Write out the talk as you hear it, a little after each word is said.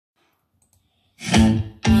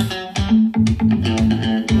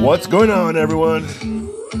What's going on, everyone?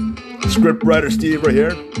 Scriptwriter Steve right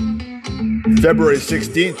here. February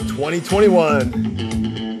 16th, 2021.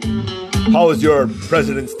 How was your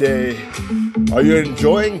President's Day? Are you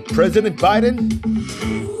enjoying President Biden?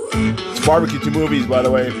 It's Barbecue to Movies, by the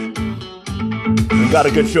way. We got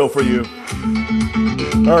a good show for you.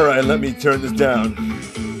 All right, let me turn this down.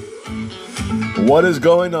 What is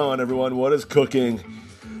going on, everyone? What is cooking?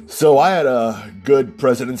 So I had a good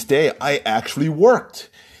President's Day. I actually worked.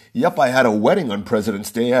 Yep, I had a wedding on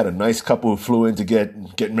President's Day. I had a nice couple who flew in to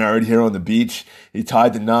get married here on the beach. He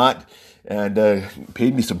tied the knot and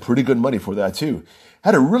paid me some pretty good money for that too.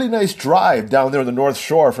 Had a really nice drive down there on the North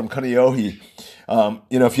Shore from Kaneohe.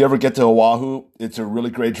 If you ever get to Oahu, it's a really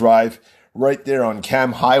great drive. Right there on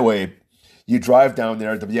Kam Highway, you drive down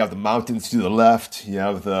there. You have the mountains to the left. You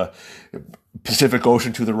have the Pacific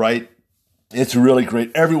Ocean to the right. It's really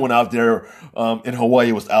great. Everyone out there in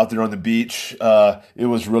Hawaii was out there on the beach. It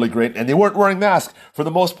was really great. And they weren't wearing masks. For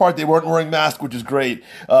the most part, they weren't wearing masks, which is great.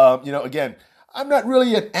 Again, I'm not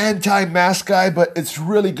really an anti-mask guy, but it's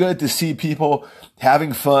really good to see people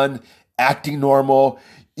having fun, acting normal,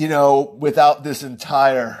 without this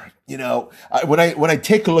entire, when I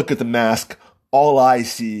take a look at the mask, all I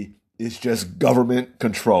see is just government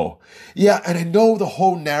control. Yeah, and I know the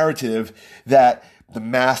whole narrative that the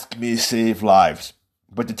mask may save lives.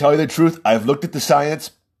 But to tell you the truth, I've looked at the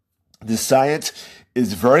science. The science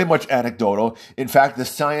is very much anecdotal. In fact, the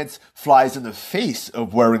science flies in the face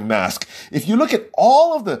of wearing masks. If you look at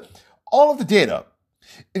all of the data,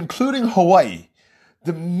 including Hawaii,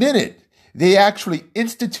 the minute they actually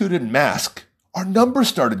instituted masks, our numbers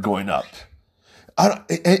started going up.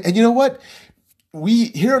 And you know what? We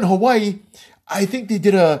here in Hawaii, I think they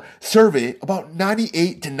did a survey, about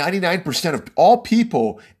 98 to 99% of all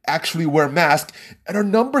people actually wear masks, and our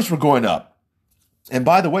numbers were going up. And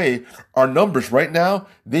by the way, our numbers right now,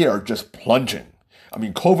 they are just plunging. I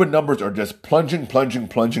mean, COVID numbers are just plunging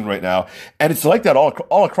right now. And it's like that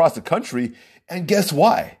all across the country. And guess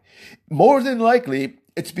why? More than likely,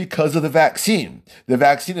 it's because of the vaccine. The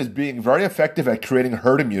vaccine is being very effective at creating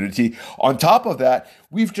herd immunity. On top of that,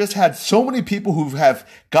 we've just had so many people who have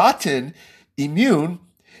gotten immune,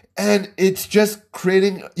 and it's just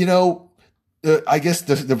creating, I guess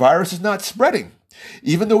the virus is not spreading.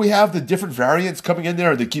 Even though we have the different variants coming in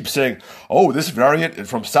there, they keep saying, oh, this variant is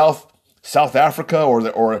from South Africa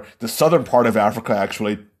or the southern part of Africa,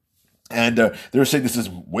 actually. And they're saying this is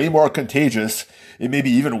way more contagious. It may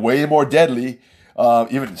be even way more deadly,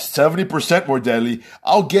 even 70% more deadly.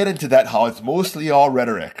 I'll get into that, how it's mostly all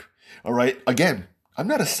rhetoric. All right. Again, I'm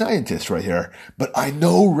not a scientist right here, but I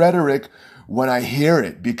know rhetoric when I hear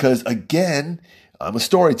it, because again, I'm a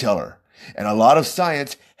storyteller, and a lot of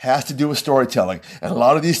science has to do with storytelling. And a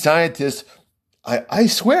lot of these scientists, I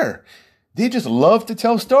swear, they just love to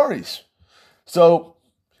tell stories. So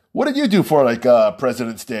what did you do for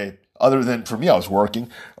President's Day? Other than, for me, I was working.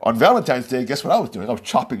 On Valentine's Day, guess what I was doing? I was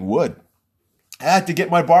chopping wood. I had to get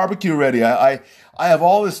my barbecue ready. I have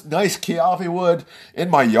all this nice Keawe wood in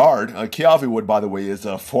my yard. Keawe wood, by the way, is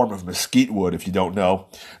a form of mesquite wood, if you don't know.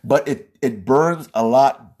 But it burns a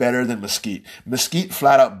lot better than mesquite. Mesquite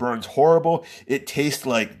flat out burns horrible. It tastes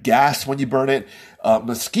like gas when you burn it.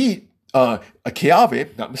 Mesquite, a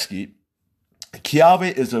Keawe, not mesquite.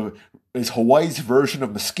 Keawe is Hawaii's version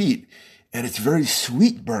of mesquite, and it's very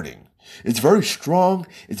sweet burning. It's very strong.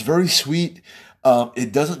 It's very sweet.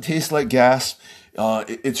 It doesn't taste like gas.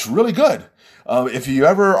 It's really good. If you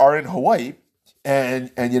ever are in Hawaii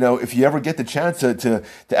and if you ever get the chance to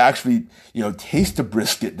actually, taste a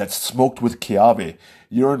brisket that's smoked with Keawe,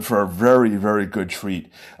 you're in for a very, very good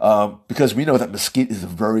treat. Because we know that mesquite is a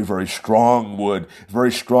very, very strong wood,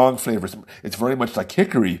 very strong flavors. It's very much like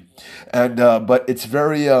hickory. But it's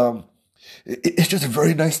very, it's just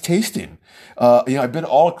very nice tasting. I've been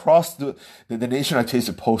all across the nation. I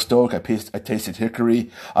tasted post oak. I tasted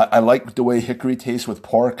hickory. I like the way hickory tastes with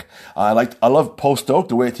pork. I love post oak,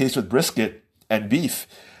 the way it tastes with brisket and beef.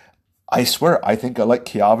 I swear, I think I like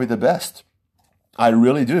Keawe the best. I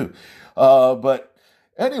really do. But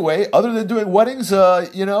anyway, other than doing weddings, I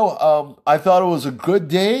thought it was a good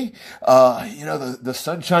day. The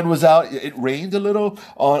sunshine was out. It rained a little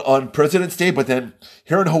on President's Day, but then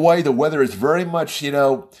here in Hawaii, the weather is very much,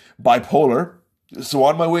 bipolar. So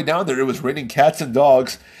on my way down there, it was raining cats and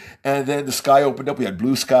dogs. And then the sky opened up. We had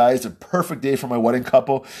blue skies, a perfect day for my wedding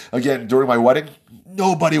couple. Again, during my wedding,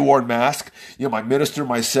 nobody wore a mask. My minister,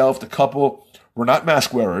 myself, the couple, we're not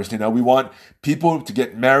mask wearers. We want people to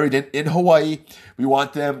get married in Hawaii. We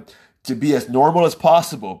want them to be as normal as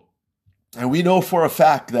possible. And we know for a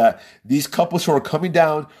fact that these couples who are coming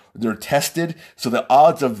down, they're tested, so the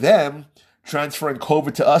odds of them transferring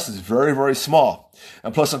COVID to us is very, very small.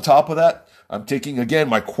 And plus, on top of that, I'm taking, again,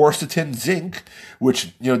 my quercetin zinc,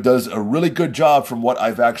 which, does a really good job from what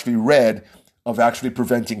I've actually read of actually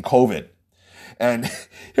preventing COVID. And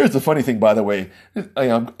here's the funny thing, by the way,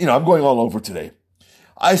 I'm going all over today.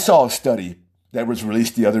 I saw a study that was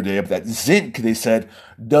released the other day of that zinc, they said,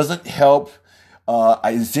 doesn't help.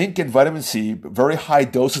 Zinc and vitamin C, very high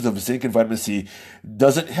doses of zinc and vitamin C,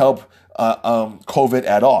 doesn't help COVID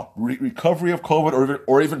at all. Recovery of COVID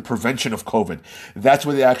or even prevention of COVID. That's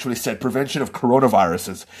what they actually said. Prevention of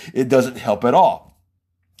coronaviruses. It doesn't help at all.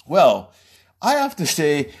 Well, I have to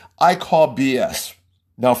say, I call BS.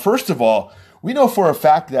 Now, first of all, we know for a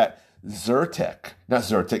fact that Zyrtec,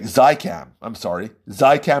 Zicam,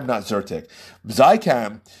 not Zyrtec.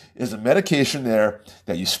 Zicam is a medication there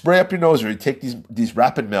that you spray up your nose or you take these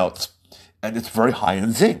rapid melts, and it's very high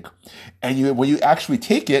in zinc. And when you actually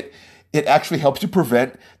take it, it actually helps you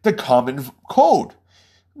prevent the common cold.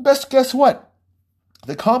 Best guess what?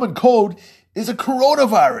 The common cold is a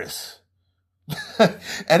coronavirus.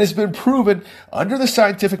 And it's been proven under the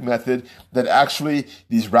scientific method that actually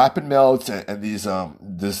these rapid melts and these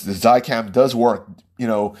this Zicam does work,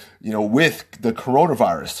 with the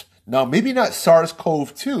coronavirus. Now, maybe not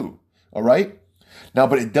SARS-CoV-2, all right? Now,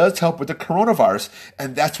 but it does help with the coronavirus,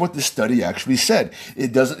 and that's what the study actually said.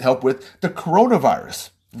 It doesn't help with the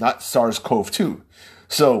coronavirus, not SARS-CoV-2.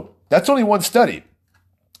 So that's only one study.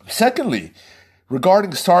 Secondly,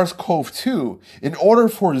 regarding SARS-CoV-2, in order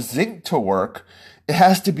for zinc to work, it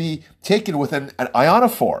has to be taken with an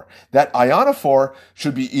ionophore. That ionophore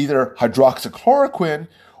should be either hydroxychloroquine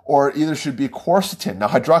or either should be quercetin. Now,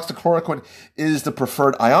 hydroxychloroquine is the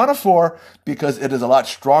preferred ionophore because it is a lot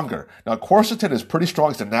stronger. Now, quercetin is pretty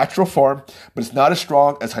strong. It's a natural form, but it's not as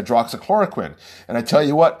strong as hydroxychloroquine. And I tell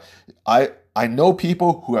you what, I know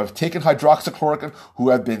people who have taken hydroxychloroquine who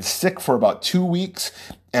have been sick for about 2 weeks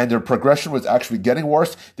and their progression was actually getting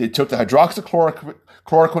worse. They took the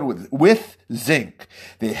hydroxychloroquine with zinc.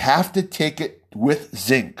 They have to take it with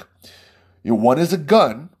zinc. One is a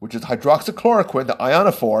gun, which is hydroxychloroquine, the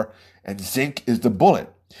ionophore, and zinc is the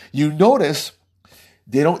bullet. You notice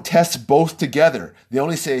they don't test both together. They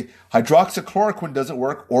only say hydroxychloroquine doesn't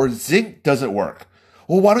work or zinc doesn't work.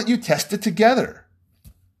 Well, why don't you test it together?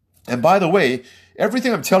 And by the way,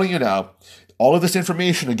 everything I'm telling you now, all of this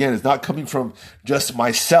information, again, is not coming from just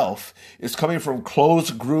myself. It's coming from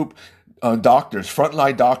closed group doctors,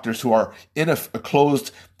 frontline doctors who are in a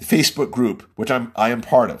closed Facebook group, which I am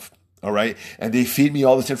part of. All right. And they feed me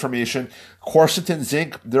all this information. Quercetin,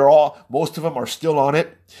 zinc, most of them are still on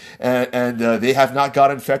it and they have not got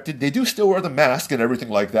infected. They do still wear the mask and everything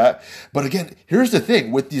like that. But again, here's the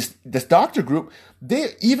thing with this doctor group,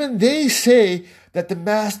 they say that the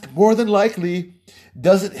mask more than likely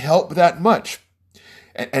doesn't help that much.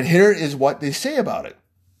 And here is what they say about it.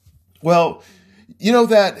 Well,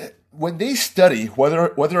 that when they study whether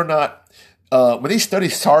or not when they study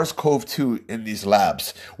SARS-CoV-2 in these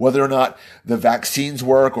labs, whether or not the vaccines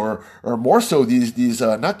work or more so these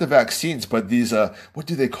not the vaccines, but these, what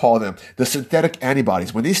do they call them? The synthetic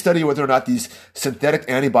antibodies. When they study whether or not these synthetic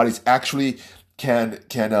antibodies actually can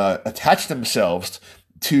attach themselves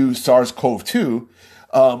to SARS-CoV-2,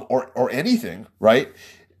 or anything, right?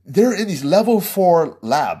 They're in these level 4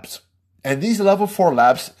 labs. And these level 4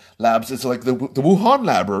 labs is like the Wuhan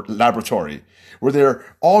laboratory, where they're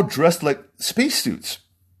all dressed like spacesuits.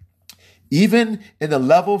 Even in the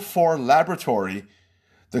level 4 laboratory,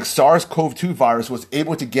 the SARS-CoV-2 virus was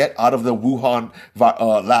able to get out of the Wuhan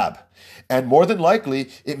lab. And more than likely,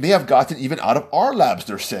 it may have gotten even out of our labs,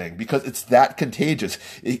 they're saying, because it's that contagious.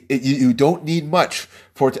 You don't need much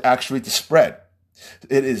for it to actually spread.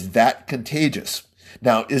 It is that contagious.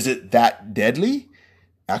 Now, is it that deadly?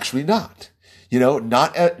 Actually not.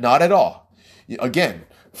 Not at all. Again,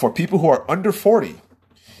 for people who are under 40,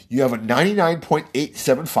 you have a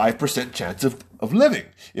 99.875% chance of living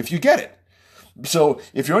if you get it. So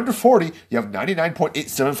if you're under 40, you have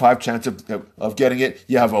 99.875 chance of getting it.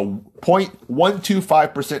 You have a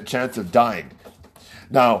 0.125% chance of dying.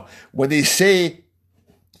 Now, when they say,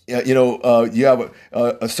 you have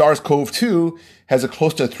a SARS-CoV-2 has a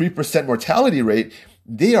close to a 3% mortality rate,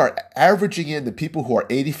 they are averaging in the people who are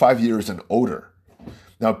 85 years and older.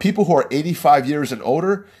 Now, people who are 85 years and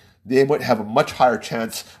older, they might have a much higher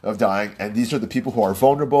chance of dying. And these are the people who are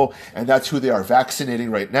vulnerable. And that's who they are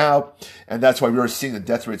vaccinating right now. And that's why we are seeing the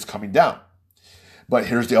death rates coming down. But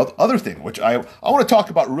here's the other thing, which I want to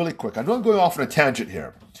talk about really quick. I know I'm going off on a tangent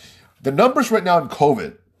here. The numbers right now in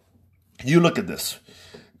COVID, you look at this.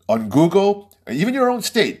 On Google, Even your own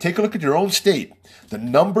state, take a look at your own state. The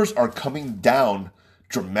numbers are coming down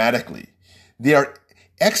dramatically. They are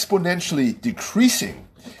exponentially decreasing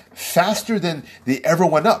faster than they ever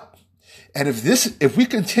went up. And if we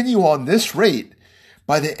continue on this rate,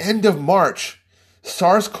 by the end of March,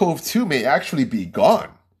 SARS-CoV-2 may actually be gone.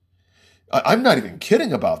 I'm not even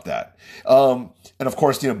kidding about that. And of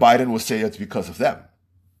course, Biden will say it's because of them.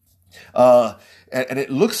 And it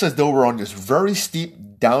looks as though we're on this very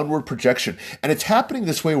steep downward projection. And it's happening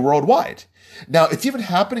this way worldwide. Now, it's even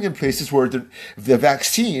happening in places where the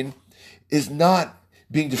vaccine is not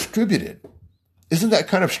being distributed. Isn't that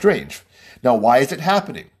kind of strange? Now, why is it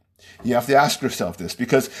happening? You have to ask yourself this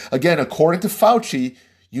because, again, according to Fauci,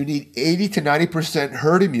 you need 80 to 90%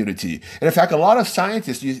 herd immunity. And in fact, a lot of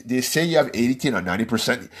scientists, they say you have 80 to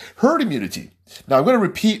 90% herd immunity. Now, I'm going to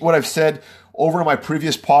repeat what I've said over in my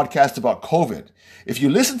previous podcast about COVID. If you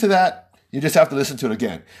listen to that, you just have to listen to it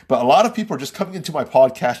again. But a lot of people are just coming into my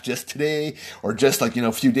podcast just today or just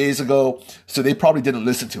a few days ago. So they probably didn't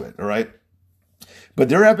listen to it. All right. But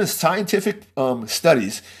there have been scientific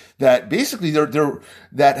studies that basically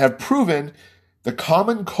that have proven the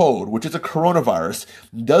common cold, which is a coronavirus,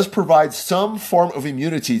 does provide some form of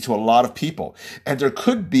immunity to a lot of people. And there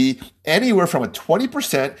could be anywhere from a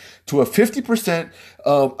 20% to a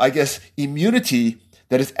 50%, immunity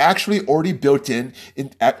that is actually already built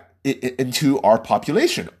into our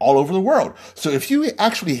population all over the world. So if you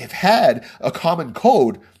actually have had a common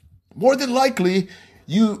cold, more than likely,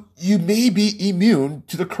 you may be immune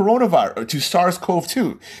to the coronavirus, to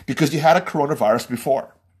SARS-CoV-2, because you had a coronavirus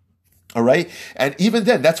before. All right. And even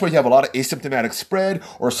then, that's why you have a lot of asymptomatic spread,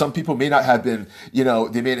 or some people may not have been,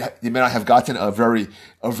 they may not have gotten a very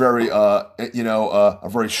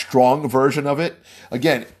strong version of it.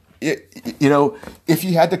 Again, if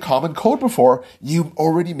you had the common cold before, you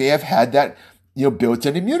already may have had that,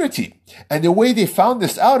 built-in immunity. And the way they found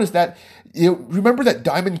this out is that, remember that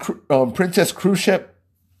Diamond Princess cruise ship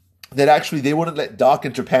that actually they wouldn't let dock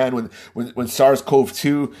in Japan when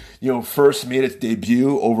SARS-CoV-2, first made its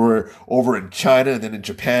debut over in China and then in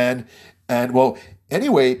Japan. And well,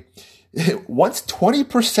 anyway, once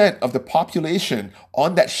 20% of the population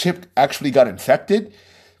on that ship actually got infected,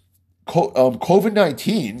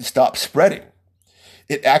 COVID-19 stopped spreading.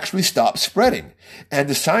 It actually stopped spreading. And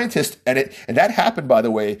the scientists, and that happened, by the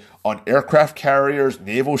way, on aircraft carriers,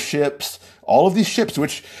 naval ships, all of these ships,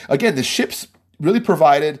 which, again, the ships really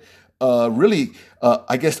provided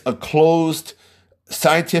a closed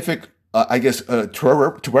scientific,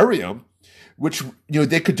 terrarium, which,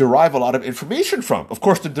 they could derive a lot of information from. Of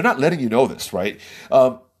course, they're not letting you know this, right?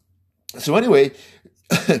 So anyway,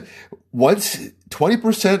 once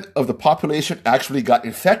 20% of the population actually got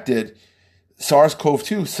infected,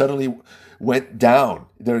 SARS-CoV-2 suddenly went down.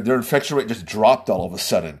 Their infection rate just dropped all of a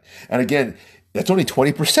sudden. And again, that's only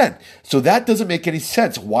 20%. So that doesn't make any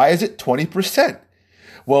sense. Why is it 20%?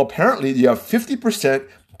 Well, apparently you have 50%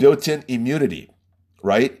 built-in immunity,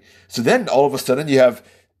 right? So then all of a sudden if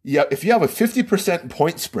you have a 50%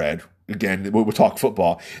 point spread, again, we'll talk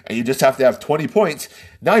football, and you just have to have 20 points,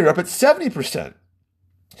 now you're up at 70%.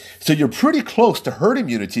 So you're pretty close to herd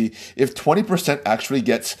immunity if 20% actually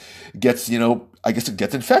gets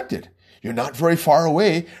infected. You're not very far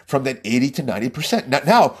away from that 80 to 90%.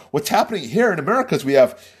 Now, what's happening here in America is we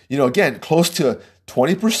have, again, close to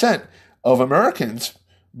 20% of Americans,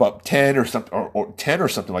 about 10 or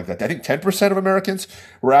something like that. I think 10% of Americans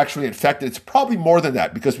were actually infected. It's probably more than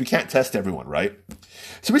that because we can't test everyone, right?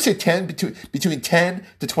 So we say between 10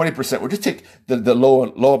 to 20%. We'll just take the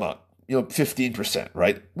low amount, 15%,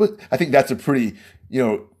 right? I think that's a pretty,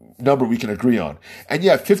 number we can agree on. And you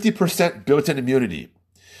have 50% built-in immunity.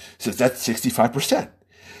 So that's 65%.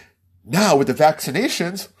 Now with the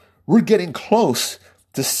vaccinations, we're getting close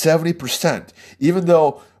to 70%, even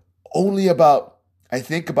though only about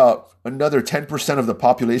another 10% of the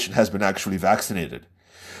population has been actually vaccinated.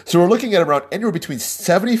 So we're looking at around anywhere between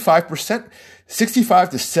 65 to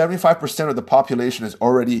 75% of the population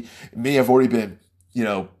may have already been,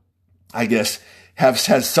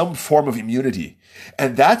 has some form of immunity.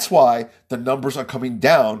 And that's why the numbers are coming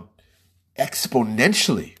down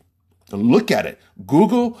exponentially. Look at it.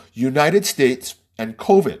 Google United States and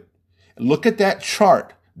COVID. Look at that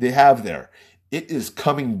chart they have there. It is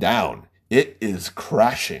coming down. It is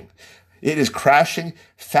crashing. It is crashing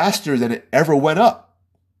faster than it ever went up.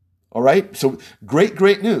 All right? So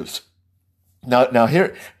great news. Now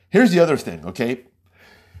here's the other thing, okay?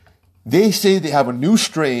 They say they have a new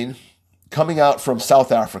strain coming out from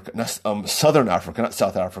South Africa, Southern Africa, not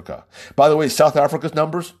South Africa. By the way, South Africa's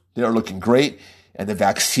numbers, they are looking great, and the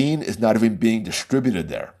vaccine is not even being distributed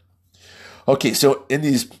there. Okay, so in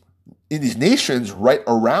these in these nations right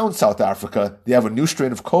around South Africa, they have a new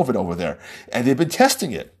strain of COVID over there, and they've been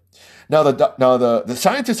testing it. Now the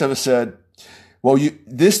scientists have said, well,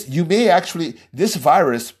 this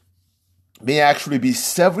virus may actually be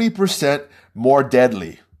 70% more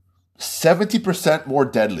deadly. 70% more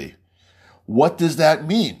deadly. What does that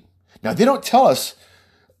mean? Now, they don't tell us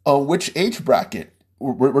which age bracket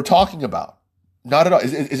we're talking about. Not at all.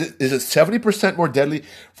 Is it 70% more deadly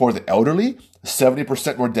for the elderly?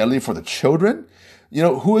 70% more deadly for the children?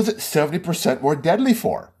 Who is it 70% more deadly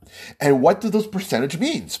for? And what do those percentage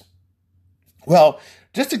means? Well,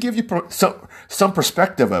 just to give you some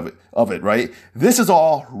perspective of it, right? This is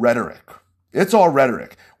all rhetoric. It's all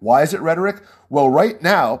rhetoric. Why is it rhetoric? Well, right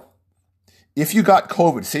now, if you got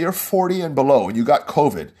COVID, say you're 40 and below and you got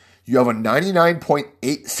COVID, you have a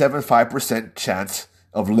 99.875% chance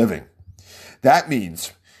of living. That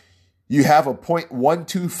means you have a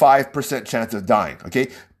 0.125% chance of dying, okay?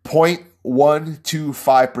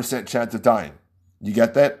 0.125% chance of dying. You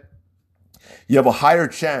get that? You have a higher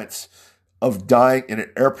chance of dying in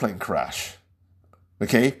an airplane crash,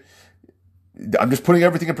 okay? I'm just putting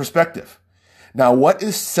everything in perspective. Now, what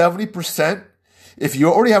is 70%? If you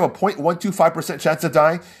already have a 0.125% chance of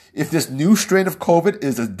dying, if this new strain of COVID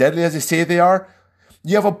is as deadly as they say they are,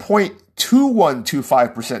 you have a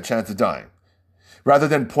 0.2125% chance of dying rather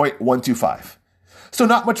than 0.125. So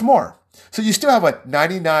not much more. So you still have a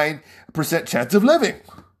 99% chance of living.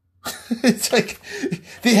 It's like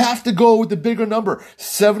they have to go with the bigger number,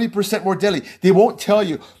 70% more deadly. They won't tell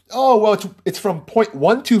you, oh, well, it's from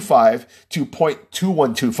 0.125 to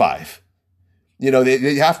 0.2125.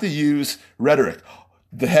 They have to use rhetoric,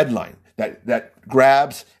 the headline that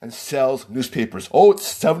grabs and sells newspapers. Oh,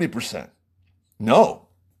 it's 70%. No,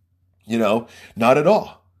 not at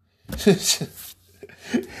all.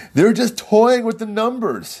 They're just toying with the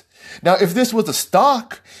numbers. Now, if this was a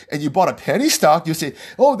stock and you bought a penny stock, you say,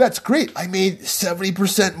 oh, that's great. I made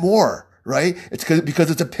 70% more, right? It's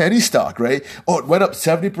because it's a penny stock, right? Oh, it went up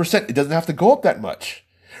 70%. It doesn't have to go up that much,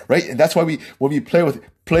 right? And that's why when we play with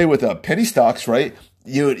penny stocks, right?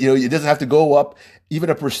 It doesn't have to go up even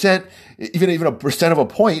a percent of a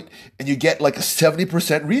point, and you get like a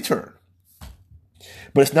 70% return.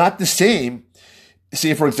 But it's not the same.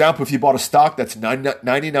 Say, for example, if you bought a stock that's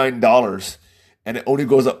 $99 and it only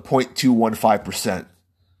goes up 0.215%,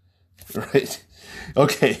 right?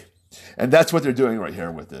 Okay. And that's what they're doing right here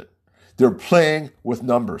with it. They're playing with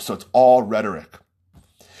numbers. So it's all rhetoric.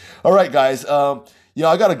 All right, guys. I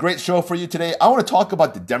got a great show for you today. I want to talk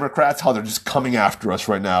about the Democrats, how they're just coming after us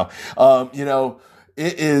right now.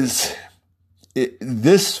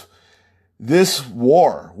 This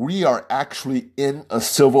war, we are actually in a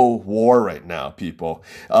civil war right now, people.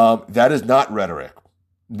 That is not rhetoric.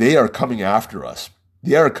 They are coming after us.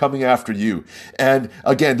 They are coming after you. And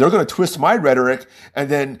again, they're going to twist my rhetoric and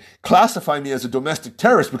then classify me as a domestic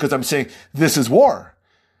terrorist because I'm saying this is war.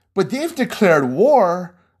 But they've declared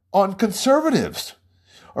war on conservatives.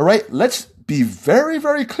 All right, let's be very,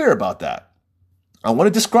 very clear about that. I want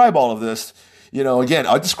to describe all of this. Again,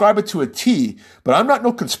 I'll describe it to a T, but I'm not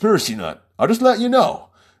no conspiracy nut. I'll just let you know.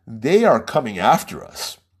 They are coming after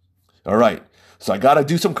us. All right, so I got to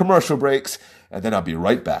do some commercial breaks, and then I'll be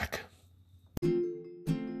right back.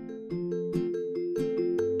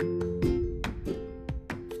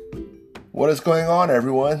 What is going on,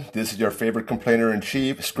 everyone? This is your favorite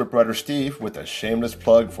complainer-in-chief, scriptwriter Steve, with a shameless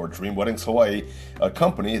plug for Dream Weddings Hawaii, a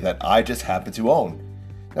company that I just happen to own.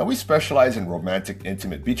 Now, we specialize in romantic,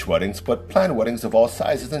 intimate beach weddings, but plan weddings of all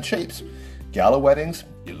sizes and shapes. Gala weddings,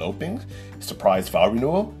 eloping, surprise vow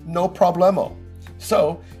renewal, no problemo.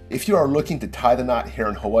 So, if you are looking to tie the knot here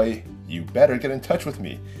in Hawaii, you better get in touch with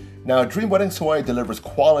me. Now, Dream Weddings Hawaii delivers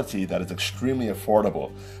quality that is extremely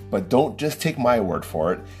affordable, but don't just take my word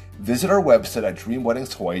for it. Visit our website at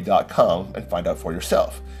dreamweddingshawaii.com and find out for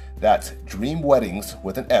yourself. That's Dream Weddings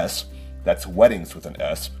with an S. That's weddings with an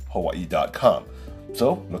S, Hawaii.com.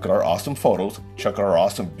 So look at our awesome photos, check out our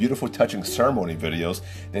awesome, beautiful, touching ceremony videos,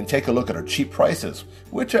 then take a look at our cheap prices,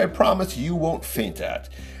 which I promise you won't faint at.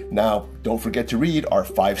 Now, don't forget to read our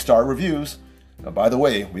 5-star reviews. Now, by the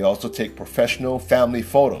way, we also take professional family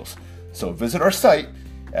photos. So visit our site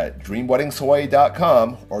at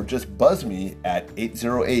dreamweddingshawaii.com or just buzz me at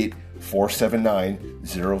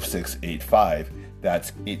 808-479-0685.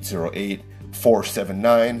 That's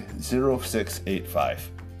 808-479-0685.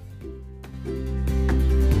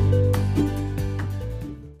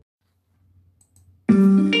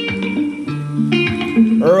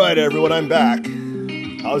 All right, everyone, I'm back.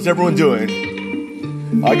 How's everyone doing?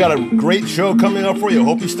 I got a great show coming up for you.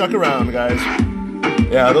 Hope you stuck around, guys.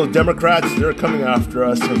 Yeah, those Democrats, they're coming after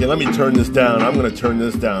us. Okay, let me turn this down. I'm going to turn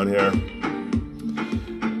this down here.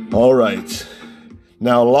 All right.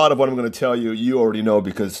 Now, a lot of what I'm going to tell you, you already know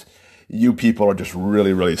because you people are just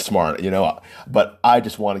really, really smart, But I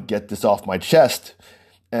just want to get this off my chest.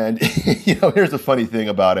 And, here's the funny thing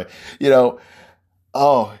about it.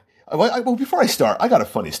 Well, before I start, I got a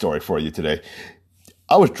funny story for you today.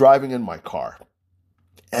 I was driving in my car.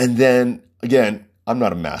 And then, again, I'm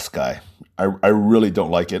not a mask guy. I really don't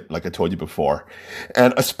like it, like I told you before.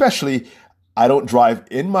 And especially, I don't drive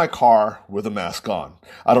in my car with a mask on.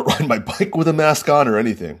 I don't ride my bike with a mask on or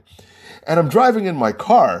anything. And I'm driving in my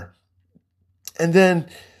car, and then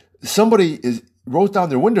somebody rolls down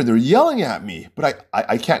their window and they're yelling at me, but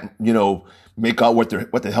I can't, make out what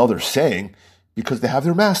the hell they're saying because they have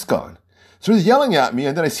their mask on. So they're yelling at me,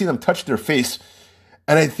 and then I see them touch their face,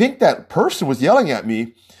 and I think that person was yelling at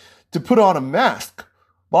me to put on a mask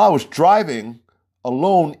while I was driving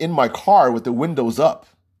alone in my car with the windows up.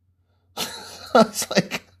 I was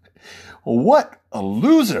like, what a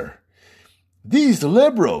loser. These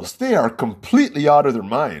liberals, they are completely out of their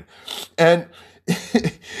mind. And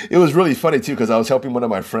it was really funny too, because I was helping one of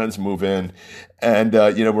my friends move in, and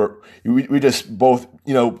we just both,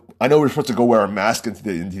 I know we're supposed to go wear a mask into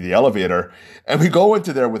the elevator, and we go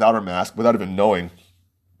into there without our mask, without even knowing.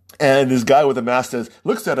 And this guy with a mask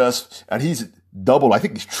looks at us, and he's double, I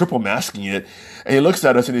think he's triple masking it, and he looks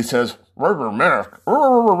at us and he says, "Where's your mask?"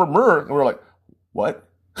 And we're like, "What?"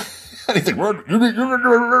 And he's like, and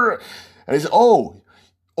he says, "Oh,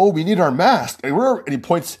 we need our mask." And he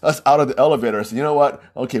points us out of the elevator. I said, "You know what?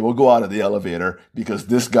 Okay, we'll go out of the elevator because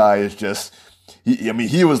this guy is just,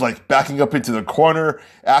 he was like backing up into the corner,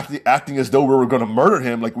 acting as though we were going to murder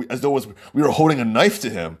him, as though we were holding a knife to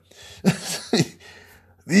him."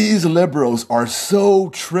 These liberals are so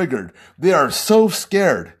triggered. They are so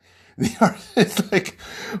scared. It's like,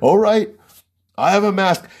 all right, I have a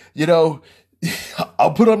mask.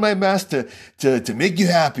 I'll put on my mask to make you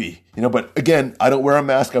happy. But again, I don't wear a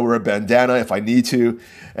mask. I wear a bandana if I need to.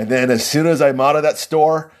 And then as soon as I'm out of that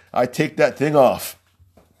store, I take that thing off.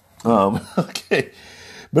 Okay.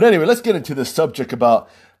 But anyway, let's get into the subject about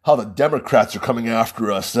how the Democrats are coming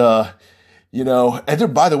after us. And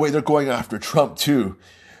by the way, they're going after Trump too.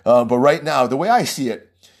 But right now, the way I see it,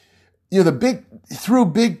 through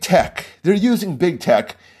big tech, they're using big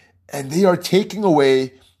tech, and they are taking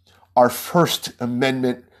away our First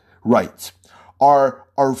Amendment rights, our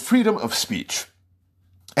freedom of speech.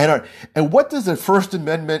 And what does the First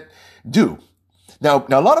Amendment do? Now,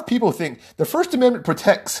 a lot of people think the First Amendment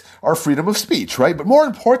protects our freedom of speech, right? But more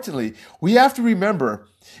importantly, we have to remember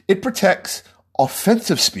it protects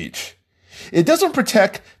offensive speech. It doesn't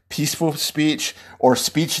protect peaceful speech or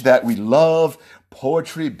speech that we love,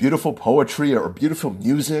 poetry, beautiful poetry or beautiful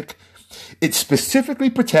music. It specifically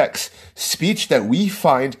protects speech that we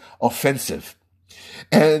find offensive.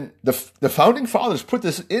 And the founding fathers put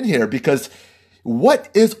this in here because what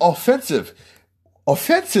is offensive?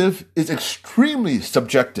 Offensive is extremely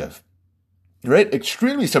subjective, right?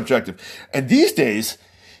 Extremely subjective. And these days,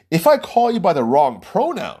 if I call you by the wrong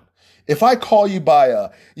pronoun, if I call you by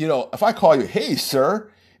if I call you, "Hey, sir,"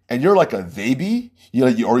 and you're like a they be,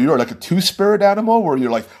 or you're like a two-spirit animal where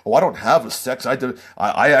you're like, "Oh, I don't have a sex.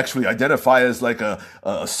 I actually identify as like a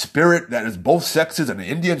spirit that is both sexes, an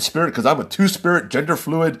Indian spirit because I'm a two-spirit, gender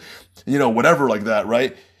fluid, whatever like that,"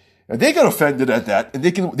 right? And they get offended at that, and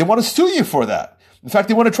they want to sue you for that. In fact,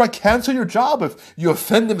 they want to try to cancel your job if you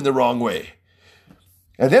offend them in the wrong way.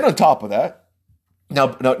 And then on top of that,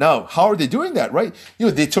 Now, how are they doing that, right?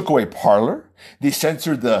 They took away Parler. They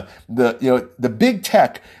censored the big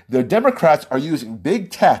tech. The Democrats are using big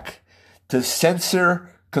tech to censor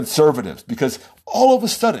conservatives because all of a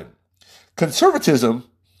sudden, conservatism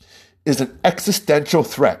is an existential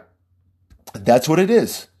threat. That's what it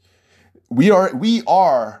is. We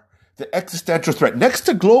are the existential threat. Next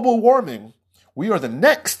to global warming, we are the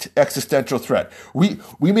next existential threat. We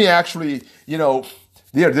may actually,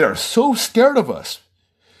 they are so scared of us.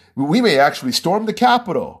 We may actually storm the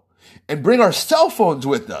Capitol and bring our cell phones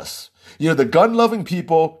with us. The gun-loving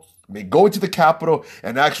people may go into the Capitol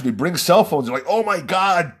and actually bring cell phones. They're like, "Oh my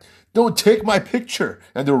God, don't take my picture."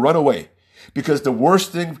 And they'll run away. Because the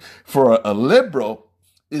worst thing for a liberal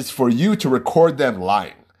is for you to record them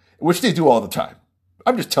lying, which they do all the time.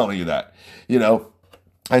 I'm just telling you that.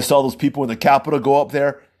 I saw those people in the Capitol go up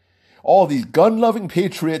there. All these gun-loving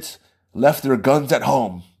patriots left their guns at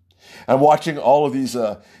home. I'm watching all of these,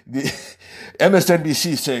 the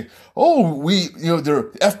MSNBC saying, "Oh, their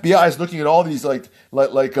FBI is looking at all these like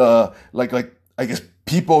I guess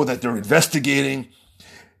people that they're investigating."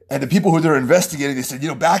 And the people who they're investigating, they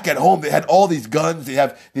said, back at home, they had all these guns.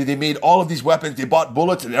 They made all of these weapons. They bought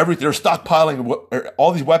bullets and everything. They're stockpiling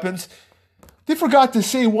all these weapons. They forgot to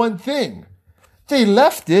say one thing. They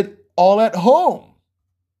left it all at home.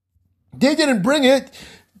 They didn't bring it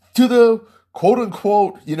to the quote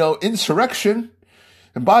unquote, insurrection.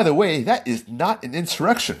 And by the way, that is not an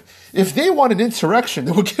insurrection. If they want an insurrection,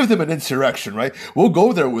 then we'll give them an insurrection, right? We'll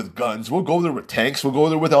go there with guns. We'll go there with tanks. We'll go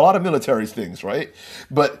there with a lot of military things, right?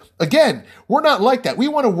 But again, we're not like that. We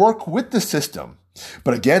want to work with the system.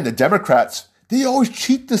 But again, the Democrats, they always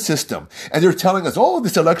cheat the system. And they're telling us,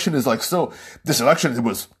 this election is this election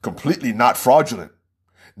was completely not fraudulent.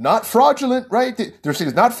 Not fraudulent, right? They're saying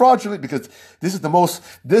it's not fraudulent because this is the most,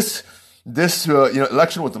 this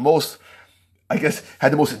election was the most, I guess,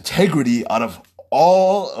 had the most integrity out of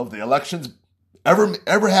all of the elections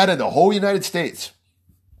ever had in the whole United States.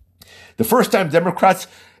 The first time Democrats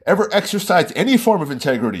ever exercised any form of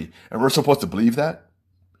integrity. And we're supposed to believe that?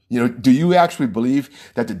 Do you actually believe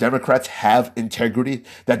that the Democrats have integrity,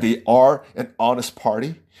 that they are an honest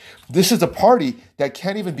party? This is a party that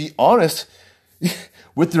can't even be honest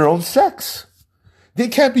with their own sex. They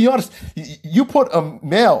can't be honest. You put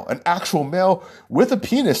an actual male with a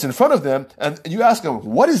penis in front of them, and you ask them,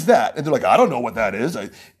 what is that? And they're like, I don't know what that is.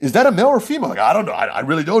 Is that a male or female? Like, I don't know. I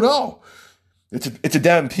really don't know. It's a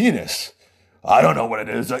damn penis. I don't know what it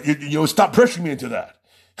is. Stop pressuring me into that.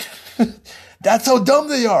 That's how dumb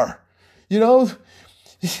they are. They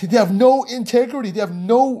have no integrity. They have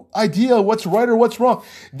no idea what's right or what's wrong.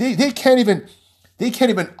 They can't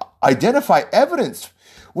even identify evidence.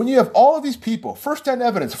 When you have all of these people, first-hand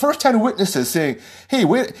evidence, first-hand witnesses saying, hey,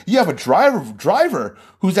 wait, you have a driver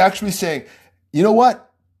who's actually saying, you know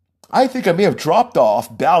what? I think I may have dropped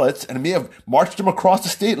off ballots and I may have marched them across the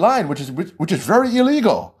state line, which is very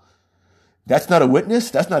illegal. That's not a witness.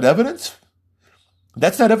 That's not evidence.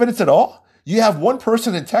 That's not evidence at all. You have one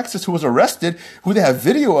person in Texas who was arrested, who they have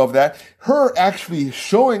video of that, her actually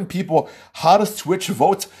showing people how to switch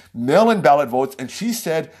votes, mail-in ballot votes, and she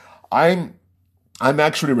said, I'm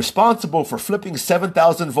actually responsible for flipping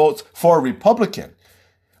 7,000 votes for a Republican.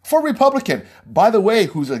 For a Republican, by the way,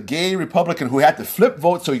 who's a gay Republican who had to flip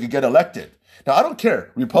votes so he could get elected. Now, I don't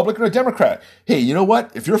care, Republican or Democrat. Hey, you know what?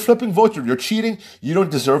 If you're flipping votes or you're cheating, you don't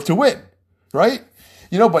deserve to win, right?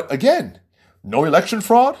 But again, no election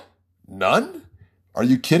fraud? None? Are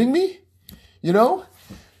you kidding me?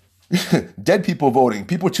 Dead people voting,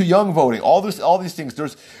 people too young voting, all these things.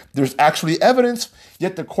 There's actually evidence,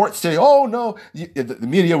 yet the courts say, oh no, the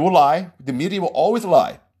media will lie. The media will always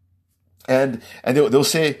lie. And they'll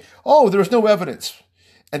say, oh, there's no evidence.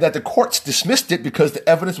 And that the courts dismissed it because the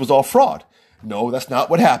evidence was all fraud. No, that's not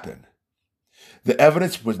what happened. The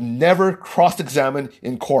evidence was never cross-examined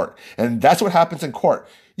in court. And that's what happens in court.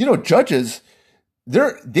 Judges,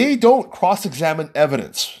 they don't cross-examine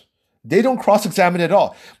evidence. They don't cross-examine at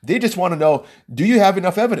all. They just want to know, do you have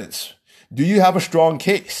enough evidence? Do you have a strong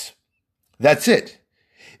case? That's it.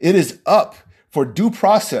 It is up for due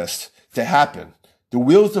process to happen. The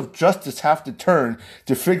wheels of justice have to turn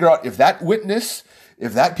to figure out if that witness,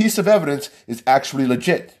 if that piece of evidence is actually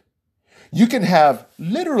legit. You can have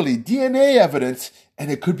literally DNA evidence and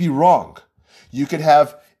it could be wrong. You could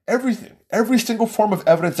have everything, every single form of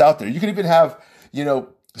evidence out there. You can even have,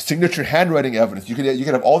 signature handwriting evidence. You can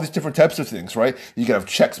have all these different types of things, right? You can have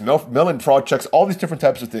checks, mail-in fraud checks, all these different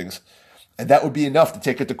types of things. And that would be enough to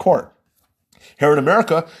take it to court. Here in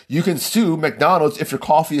America, you can sue McDonald's if your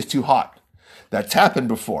coffee is too hot. That's happened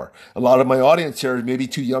before. A lot of my audience here may be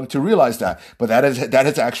too young to realize that, but that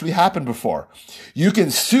has actually happened before. You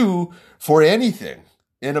can sue for anything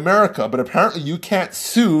in America, but apparently you can't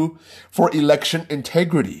sue for election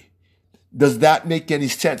integrity. Does that make any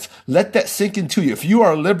sense? Let that sink into you. If you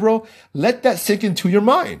are a liberal, let that sink into your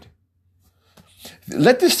mind.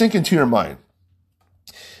 Let this sink into your mind.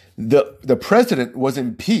 The president was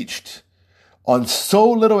impeached on so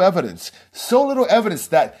little evidence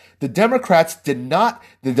that the Democrats did not,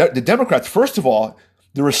 the Democrats, first of all,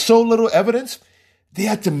 there was so little evidence, they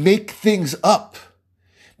had to make things up.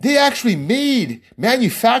 They actually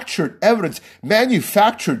manufactured evidence,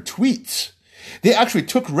 manufactured tweets. They actually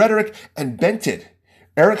took rhetoric and bent it.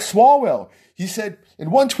 Eric Swalwell, he said in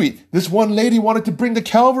one tweet, this one lady wanted to bring the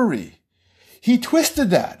cavalry. He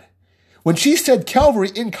twisted that. When she said Calvary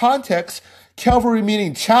in context, Calvary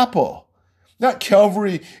meaning chapel, not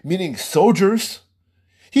Calvary meaning soldiers.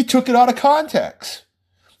 He took it out of context.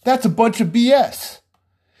 That's a bunch of BS.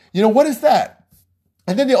 What is that?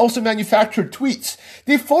 And then they also manufactured tweets.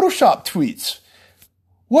 They photoshopped tweets.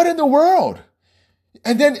 What in the world?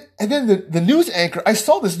 And then the news anchor, I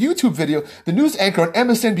saw this YouTube video, the news anchor on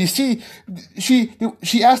MSNBC,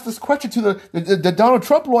 she asked this question to the Donald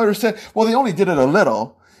Trump lawyer, said, well, they only did it a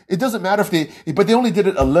little. It doesn't matter but they only did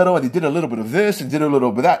it a little, and they did a little bit of this and did a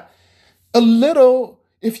little bit of that. A little,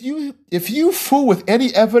 if you fool with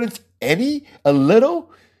any evidence, a little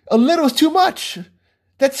is too much.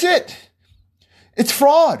 That's it. It's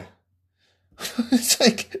fraud. It's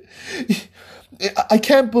like, I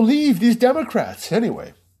can't believe these Democrats.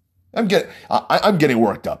 Anyway, I'm getting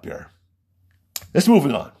worked up here. Let's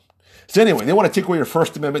moving on. So anyway, they want to take away your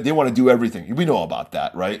First Amendment. They want to do everything. We know about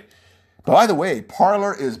that, right? But by the way,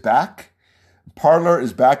 Parler is back. Parler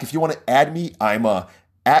is back. If you want to add me, I'm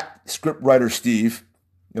at Scriptwriter Steve.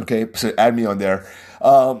 Okay, so add me on there.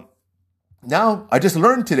 Now, I just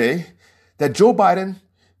learned today that Joe Biden,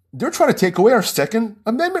 they're trying to take away our Second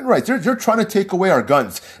Amendment rights. They're trying to take away our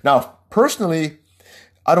guns. Now, personally,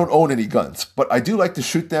 I don't own any guns, but I do like to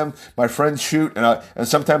shoot them. My friends shoot, and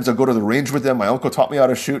sometimes I'll go to the range with them. My uncle taught me how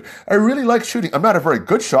to shoot. I really like shooting. I'm not a very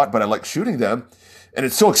good shot, but I like shooting them. And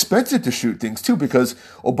it's so expensive to shoot things too, because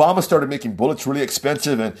Obama started making bullets really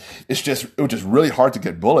expensive, and it was just really hard to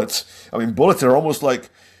get bullets. I mean, bullets are almost like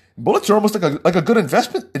a good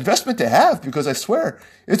investment to have, because I swear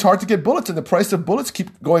it's hard to get bullets, and the price of bullets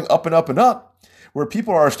keep going up and up and up, where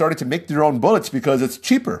people are starting to make their own bullets because it's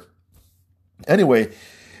cheaper. Anyway,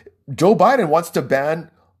 Joe Biden wants to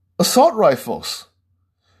ban assault rifles.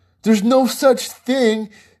 There's no such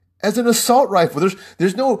thing as an assault rifle.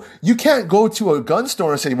 You can't go to a gun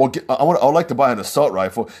store and say, well, I'd like to buy an assault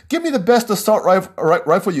rifle. Give me the best assault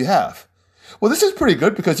rifle you have. Well, this is pretty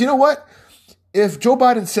good, because you know what? If Joe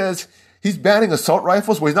Biden says he's banning assault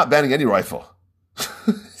rifles, well, he's not banning any rifle.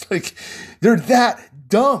 It's like, they're that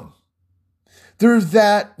dumb. They're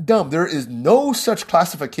that dumb. There is no such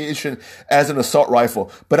classification as an assault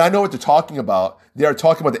rifle. But I know what they're talking about. They are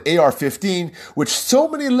talking about the AR-15, which so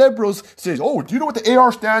many liberals say, oh, do you know what the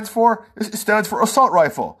AR stands for? It stands for assault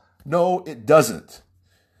rifle. No, it doesn't.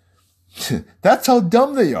 That's how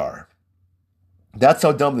dumb they are. That's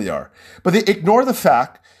how dumb they are. But they ignore the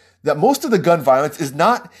fact that most of the gun violence is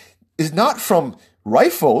not from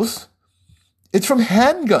rifles. It's from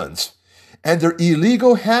handguns. And they're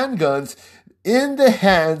illegal handguns in the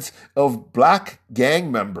hands of black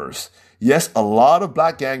gang members. Yes, a lot of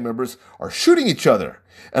black gang members are shooting each other.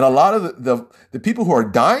 And a lot of the people who are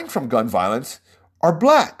dying from gun violence are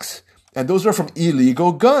blacks. And those are from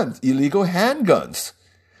illegal guns, illegal handguns.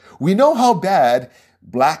 We know how bad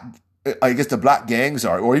the black gangs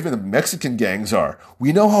are, or even the Mexican gangs are.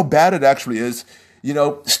 We know how bad it actually is. You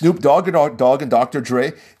know, Snoop Dogg and Dr.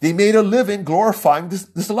 Dre, they made a living glorifying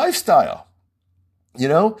this lifestyle. You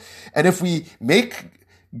know, and if we make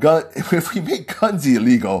guns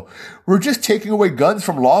illegal, we're just taking away guns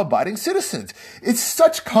from law-abiding citizens. It's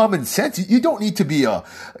such common sense. You don't need to be a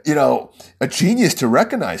genius to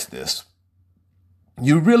recognize this.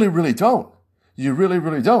 You really, really don't. You really,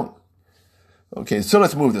 really don't. Okay, so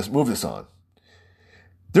let's move this on.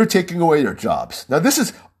 They're taking away your jobs. Now, this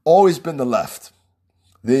has always been the left.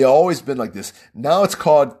 They've always been like this. Now it's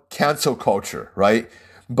called cancel culture, right?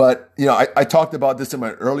 But, you know, I talked about this in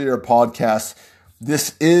my earlier podcast.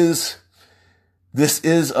 This is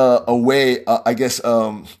a way,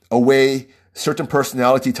 a way certain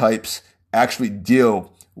personality types actually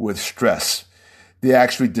deal with stress. They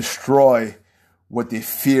actually destroy what they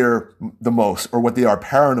fear the most, or what they are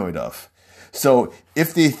paranoid of. So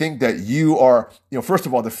if they think that you are, first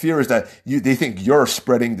of all, the fear is that they think you're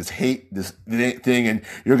spreading this hate, this thing, and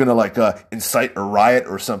you're going to incite a riot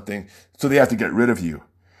or something. So they have to get rid of you,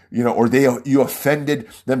 or you offended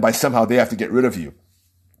them by somehow they have to get rid of you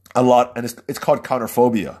a lot. And it's called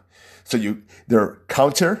counterphobia. So they're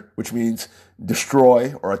counter, which means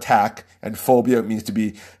destroy or attack, and phobia means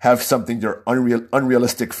have something they're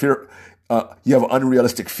unrealistic fear. You have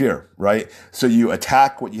unrealistic fear, right? So you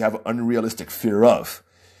attack what you have unrealistic fear of,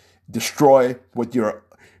 destroy what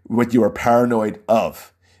you are paranoid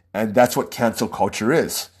of, and that's what cancel culture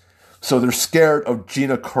is. So they're scared of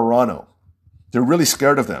Gina Carano. They're really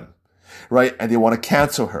scared of them, right? And they want to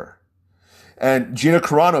cancel her. And Gina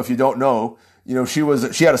Carano, if you don't know,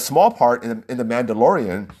 she had a small part in The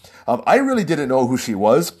Mandalorian. I really didn't know who she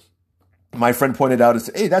was. My friend pointed out and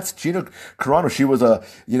said, "Hey, that's Gina Carano. She was a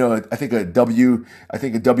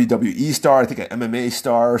WWE star, I think an MMA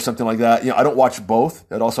star or something like that." I don't watch both.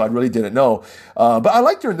 That also I really didn't know. But I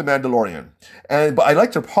liked her in The Mandalorian, but I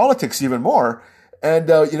liked her politics even more. And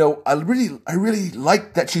I really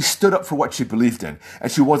liked that she stood up for what she believed in, and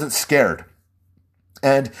she wasn't scared.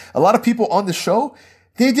 And a lot of people on the show,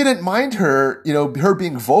 they didn't mind her, her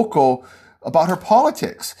being vocal about her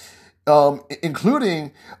politics.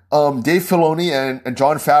 including Dave Filoni and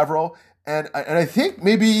Jon Favreau, and I think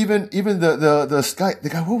maybe even the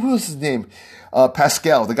guy, what was his name?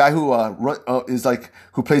 Pascal, the guy who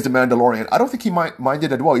who plays the Mandalorian. I don't think he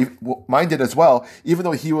minded as well, even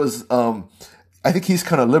though he was. I think he's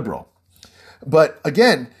kind of liberal, but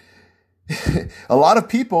again, a lot of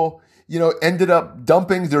people, ended up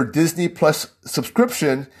dumping their Disney Plus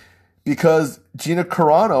subscription because Gina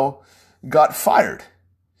Carano got fired.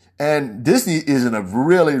 And Disney is in a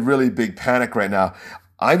really, really big panic right now.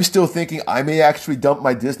 I'm still thinking I may actually dump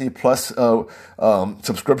my Disney Plus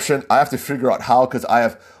subscription. I have to figure out how, because I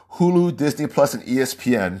have Hulu, Disney Plus, and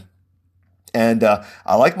ESPN. And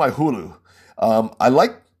I like my Hulu. I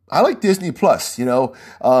like Disney Plus, and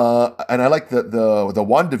I like the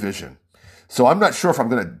WandaVision. So I'm not sure if I'm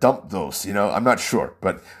going to dump those, I'm not sure,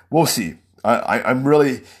 but we'll see. I'm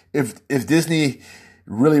really, if Disney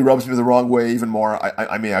really rubs me the wrong way even more,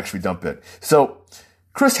 I may actually dump it. So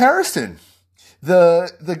Chris Harrison,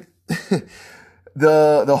 the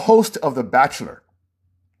host of The Bachelor,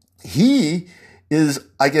 he is,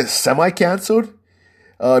 I guess, semi-canceled,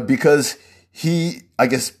 because he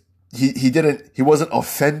wasn't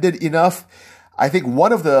offended enough. I think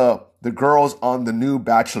one of the girls on the new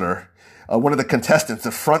Bachelor, one of the contestants,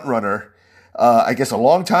 the front runner, I guess a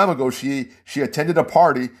long time ago, she attended a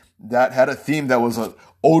party that had a theme that was an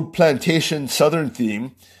old plantation Southern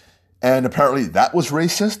theme, and apparently that was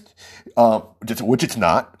racist, which it's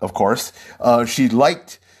not, of course. She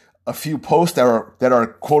liked a few posts that are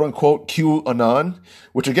quote unquote QAnon,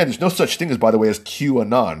 which again, there's no such thing as, by the way, as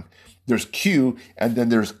QAnon. There's Q and then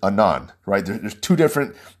there's Anon, right? There's two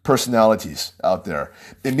different personalities out there.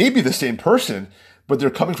 It may be the same person, but they're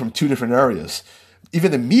coming from two different areas.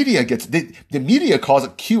 Even the media the media calls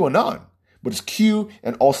it QAnon, but it's Q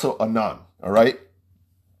and also Anon, all right?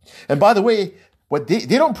 And by the way, what they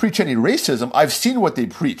don't preach any racism. I've seen what they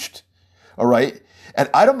preached, all right? And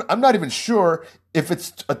I'm not even sure if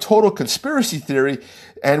it's a total conspiracy theory.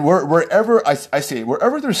 And wherever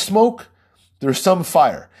there's smoke, there's some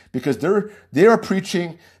fire, because they are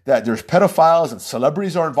preaching that there's pedophiles and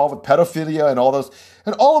celebrities are involved with pedophilia and all those.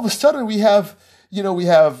 And all of a sudden we have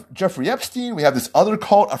Jeffrey Epstein, we have this other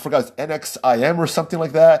cult, I forgot, it's NXIM or something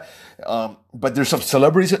like that. But there's some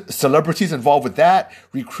celebrities involved with that,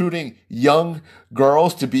 recruiting young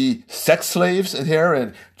girls to be sex slaves in here,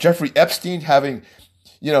 and Jeffrey Epstein having,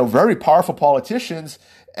 very powerful politicians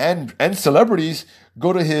and celebrities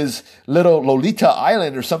go to his little Lolita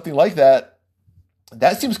Island or something like that.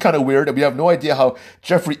 That seems kind of weird, and we have no idea how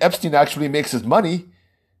Jeffrey Epstein actually makes his money.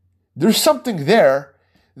 There's something there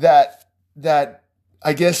that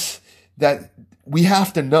I guess that we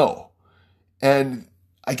have to know. And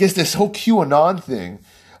I guess this whole QAnon thing,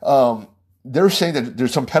 they're saying that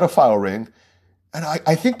there's some pedophile ring. And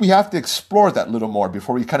I think we have to explore that a little more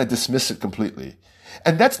before we kind of dismiss it completely.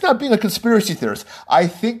 And that's not being a conspiracy theorist. I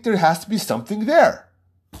think there has to be something there.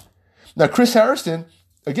 Now, Chris Harrison,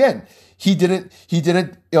 again, he didn't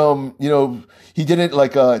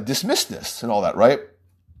dismiss this and all that, right?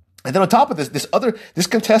 And then on top of this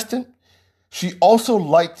contestant, she also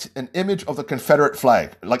liked an image of the Confederate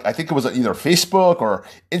flag. Like, I think it was on either Facebook or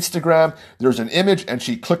Instagram. There's an image and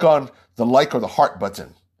she clicked on the like or the heart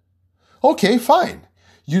button. Okay, fine.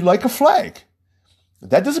 You like a flag.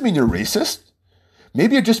 That doesn't mean you're racist.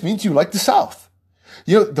 Maybe it just means you like the South.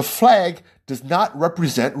 The flag does not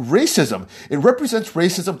represent racism. It represents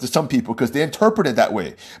racism to some people because they interpret it that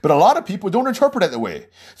way. But a lot of people don't interpret it that way.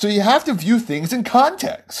 So you have to view things in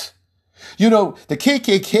context. The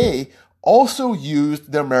KKK also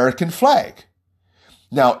used the American flag.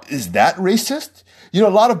 Now, is that racist? A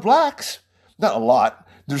lot of blacks, not a lot,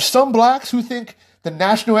 there's some blacks who think the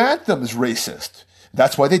national anthem is racist.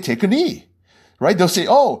 That's why they take a knee, right? They'll say,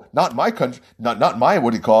 oh, not my country, not my,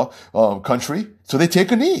 country. So they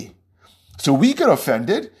take a knee. So we get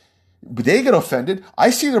offended, they get offended.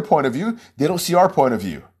 I see their point of view. They don't see our point of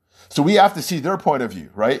view. So we have to see their point of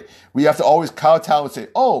view, right? We have to always kowtow and say,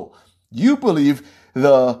 oh, you believe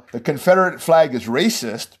the Confederate flag is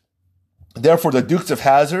racist, therefore the Dukes of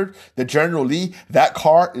Hazzard, the General Lee, that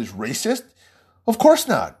car is racist? Of course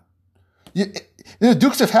not. The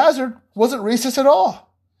Dukes of Hazzard wasn't racist at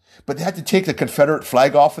all. But they had to take the Confederate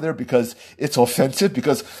flag off of there because it's offensive,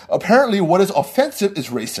 because apparently what is offensive is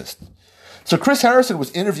racist. So Chris Harrison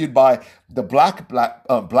was interviewed by the Black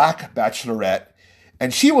Bachelorette,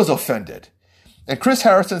 and she was offended. And Chris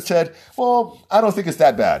Harrison said, well, I don't think it's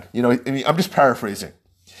that bad. I'm just paraphrasing.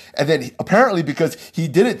 And then apparently because he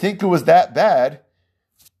didn't think it was that bad,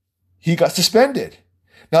 he got suspended.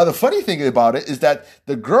 Now, the funny thing about it is that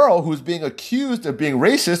the girl who's being accused of being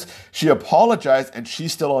racist, she apologized and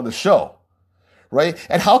she's still on the show, right?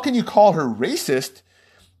 And how can you call her racist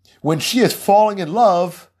when she is falling in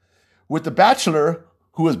love with the Bachelor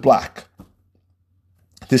who is black?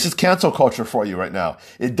 This is cancel culture for you right now.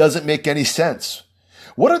 It doesn't make any sense.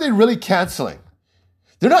 What are they really canceling?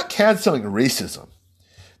 They're not canceling racism.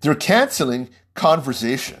 They're canceling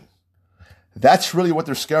conversation. That's really what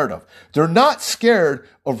they're scared of. They're not scared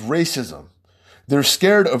of racism. They're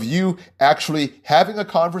scared of you actually having a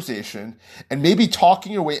conversation and maybe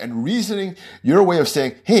talking your way and reasoning your way of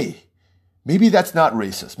saying, hey, maybe that's not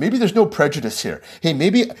racist. Maybe there's no prejudice here. Hey,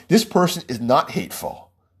 maybe this person is not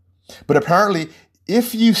hateful. But apparently,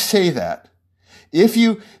 if you say that, if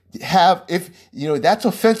that's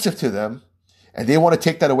offensive to them and they want to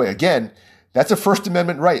take that away, again, that's a First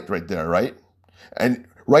Amendment right there, right? And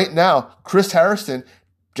right now, Chris Harrison,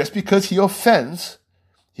 just because he offends,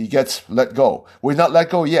 he gets let go. Well, he's not let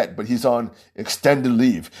go yet, but he's on extended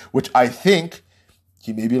leave, which I think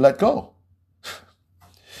he may be let go.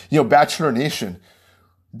 Bachelor Nation,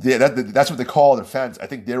 that's what they call their fans. I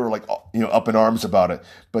think they were like, up in arms about it.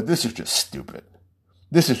 But this is just stupid.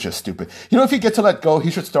 This is just stupid. If he gets to let go,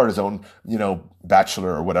 he should start his own,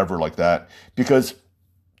 Bachelor or whatever like that. Because,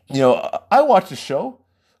 I watch the show.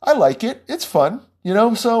 I like it. It's fun,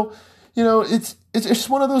 so, it's just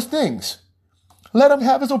one of those things. Let him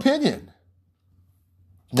have his opinion.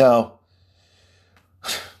 Now,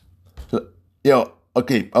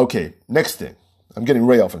 okay, next thing. I'm getting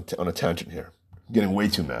way off on a tangent here. I'm getting way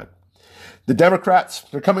too mad. The Democrats,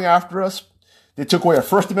 they're coming after us. They took away our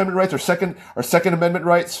First Amendment rights, our Second Amendment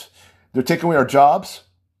rights. They're taking away our jobs,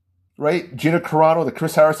 right? Gina Carano, the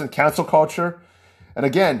Chris Harrison cancel culture. And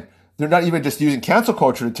again, they're not even just using cancel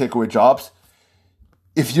culture to take away jobs.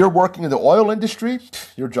 If you're working in the oil industry,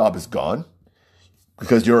 your job is gone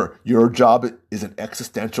because your job is an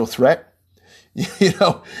existential threat.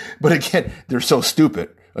 But again, they're so stupid.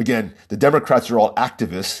 Again, the Democrats are all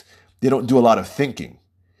activists. They don't do a lot of thinking.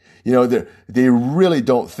 They really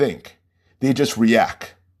don't think. They just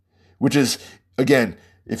react, which is, again,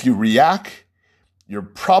 if you react, you're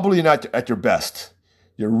probably not at your best.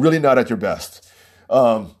 You're really not at your best.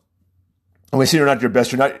 When I say you're not at your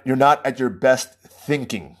best, you're not at your best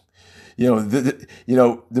thinking.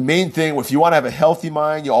 The main thing, if you want to have a healthy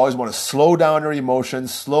mind, you always want to slow down your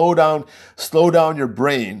emotions, slow down your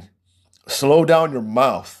brain, slow down your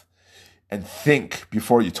mouth, and think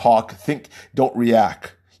before you talk. Think, don't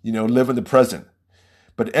react. Live in the present.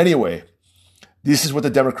 But anyway, this is what the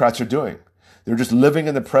Democrats are doing. They're just living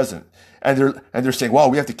in the present. And they're saying, wow,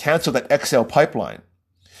 we have to cancel that XL pipeline.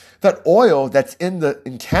 That oil that's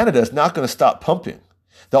in Canada is not going to stop pumping.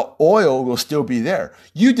 The oil will still be there.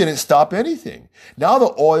 You didn't stop anything. Now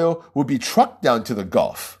the oil will be trucked down to the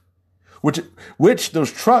Gulf, which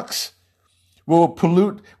those trucks will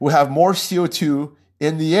pollute, will have more CO2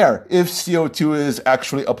 in the air if CO2 is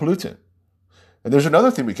actually a pollutant. And there's another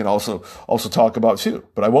thing we can also talk about too,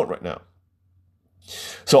 but I won't right now.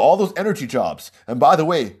 So all those energy jobs, and by the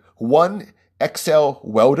way, one XL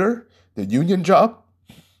welder, the union job,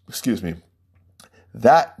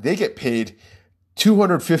 that they get paid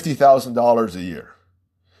 $250,000 a year.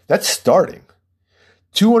 That's starting.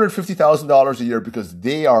 $250,000 a year because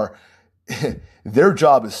their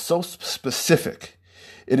job is so specific.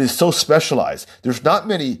 It is so specialized. There's not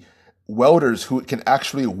many welders who can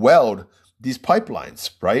actually weld these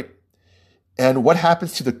pipelines, right? And what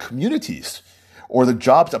happens to the communities or the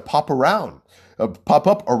jobs that pop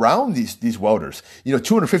up around these welders?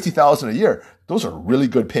 $250,000 a year. Those are really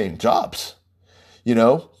good paying jobs.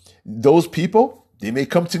 Those people, they may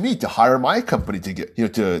come to me to hire my company to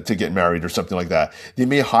get married or something like that. They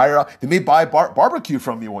may buy barbecue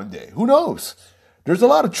from me one day. Who knows? There's a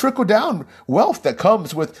lot of trickle down wealth that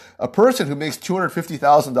comes with a person who makes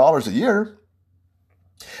 $250,000 a year.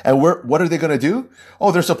 And what are they going to do?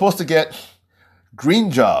 Oh, they're supposed to get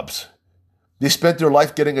green jobs. They spent their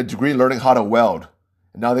life getting a degree learning how to weld.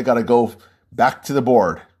 And now they got to go back to the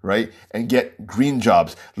board, right? And get green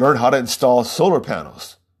jobs. Learn how to install solar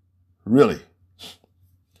panels. Really?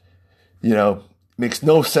 Makes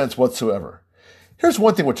no sense whatsoever. Here's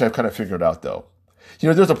one thing which I've kind of figured out though.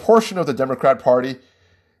 There's a portion of the Democrat Party,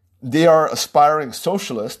 they are aspiring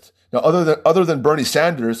socialists. Now, other than Bernie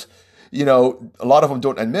Sanders, a lot of them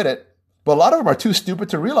don't admit it, but a lot of them are too stupid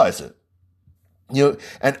to realize it.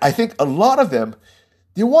 And I think a lot of them,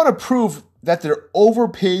 they want to prove that their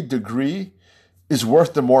overpaid degree is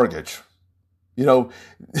worth the mortgage.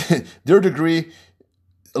 Their degree,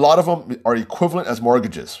 a lot of them are equivalent as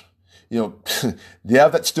mortgages. they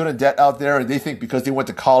have that student debt out there, and they think because they went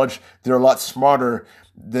to college, they're a lot smarter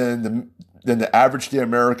than the average day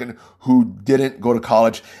American who didn't go to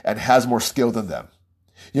college and has more skill than them.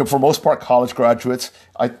 For most part, college graduates,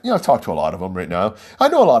 I talk to a lot of them right now. I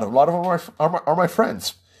know a lot of them are my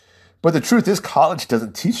friends. But the truth is, college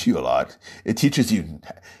doesn't teach you a lot. It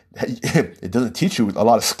doesn't teach you a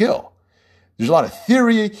lot of skill. There's a lot of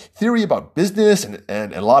theory about business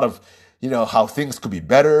and a lot of, how things could be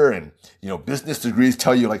better. And, business degrees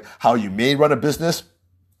tell you like how you may run a business.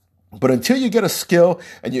 But until you get a skill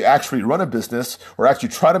and you actually run a business or actually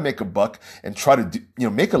try to make a buck and try to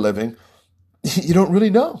make a living, you don't really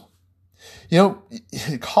know.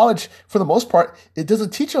 College, for the most part, it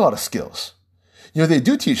doesn't teach a lot of skills. They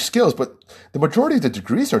do teach skills, but the majority of the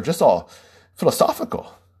degrees are just all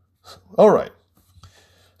philosophical. All right.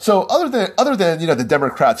 So other than the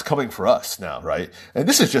Democrats coming for us now, right? And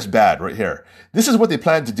this is just bad right here. This is what they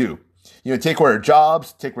plan to do. Take away our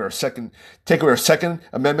jobs, take away our Second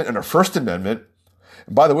Amendment and our First Amendment.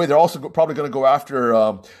 And by the way, they're also probably going to go after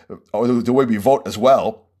the way we vote as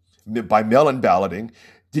well by mail-in balloting.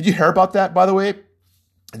 Did you hear about that? By the way,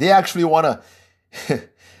 they actually want to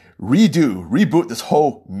reboot this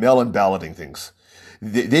whole mail-in balloting things.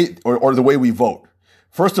 Or the way we vote.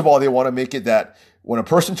 First of all, they want to make it that when a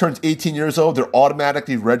person turns 18 years old, they're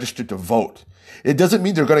automatically registered to vote. It doesn't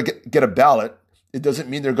mean they're going to get a ballot. It doesn't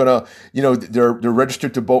mean they're going to, they're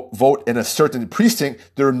registered to vote in a certain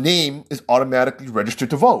precinct. Their name is automatically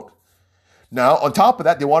registered to vote. Now, on top of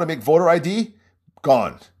that, they want to make voter ID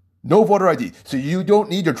gone. No voter ID. So you don't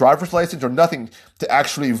need your driver's license or nothing to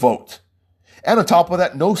actually vote. And on top of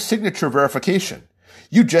that, no signature verification.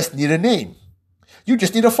 You just need a name. You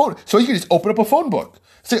just need a phone. So you can just open up a phone book.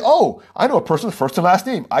 Say, oh, I know a person's first and last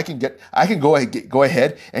name. I can go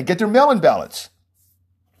ahead and get their mail-in ballots.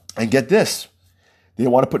 And get this. They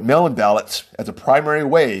want to put mail-in ballots as a primary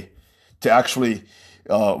way to actually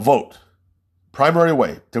vote. Primary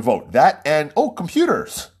way to vote. That and,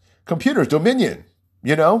 computers. Computers, Dominion,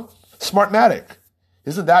 Smartmatic.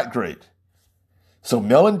 Isn't that great? So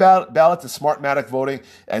mail-in ballots and Smartmatic voting.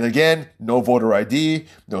 And again, no voter ID,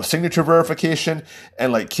 no signature verification.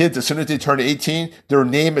 And like kids, as soon as they turn 18, their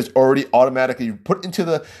name is already automatically put into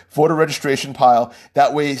the voter registration pile.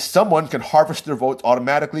 That way someone can harvest their votes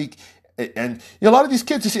automatically. And a lot of these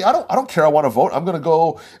kids, you see, I don't care. I want to vote. I'm going to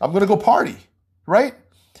go party, right?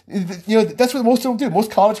 That's what most of them do.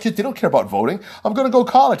 Most college kids, they don't care about voting. I'm going to go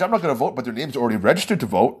college. I'm not going to vote, but their name's already registered to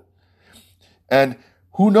vote. And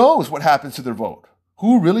who knows what happens to their vote?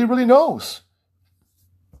 Who really, really knows?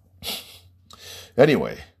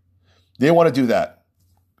 Anyway, they want to do that.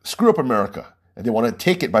 Screw up America. And they want to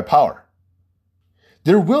take it by power.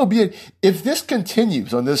 There will be, if this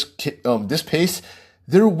continues on this pace,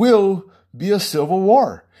 there will be a civil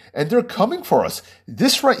war. And they're coming for us.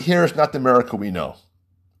 This right here is not the America we know.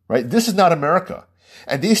 Right? This is not America.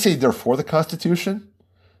 And they say they're for the Constitution?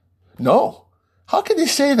 No. How can they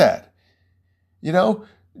say that?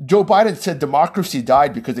 Joe Biden said democracy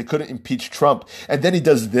died because they couldn't impeach Trump. And then he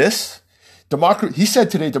does this. He said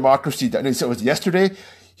today democracy died. He said it was yesterday.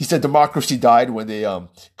 He said democracy died when they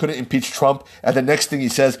couldn't impeach Trump. And the next thing he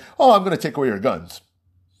says, I'm going to take away your guns.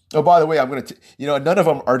 Oh, by the way, I'm going to, none of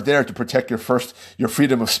them are there to protect your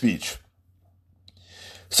freedom of speech.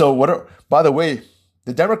 So by the way,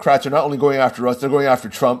 the Democrats are not only going after us, they're going after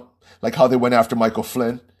Trump, like how they went after Michael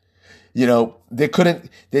Flynn. They couldn't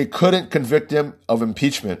convict him of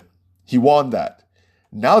impeachment. He won that.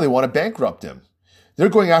 Now they want to bankrupt him. They're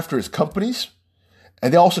going after his companies,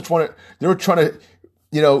 and they also they're trying to,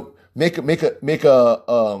 make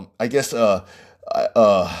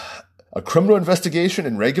a criminal investigation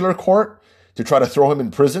in regular court to try to throw him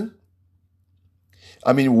in prison.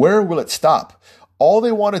 I mean, where will it stop? All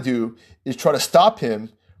they want to do is try to stop him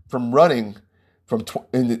from running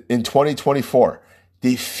in 2024.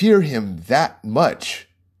 They fear him that much.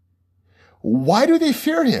 Why do they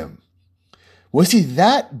fear him? Was he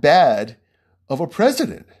that bad of a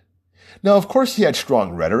president? Now, of course, he had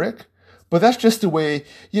strong rhetoric, but that's just the way,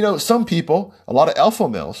 some people, a lot of alpha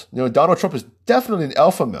males, Donald Trump is definitely an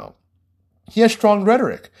alpha male. He has strong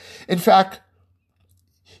rhetoric. In fact,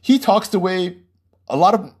 he talks the way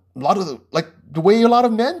the way a lot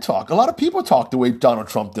of men talk. A lot of people talk the way Donald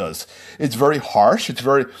Trump does. It's very harsh. It's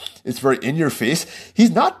very in your face.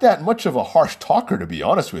 He's not that much of a harsh talker, to be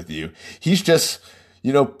honest with you. He's just,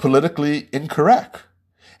 politically incorrect.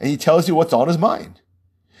 And he tells you what's on his mind.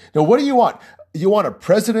 Now, what do you want? You want a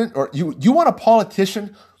president or you want a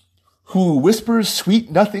politician who whispers sweet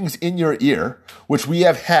nothings in your ear, which we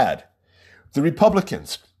have had. The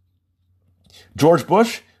Republicans. George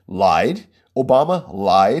Bush lied. Obama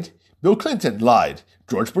lied. Bill Clinton lied.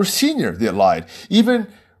 George Bush Sr., they lied. Even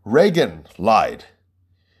Reagan lied.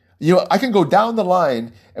 I can go down the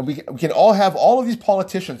line and we can all have all of these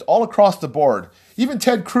politicians all across the board, even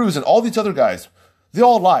Ted Cruz and all these other guys. They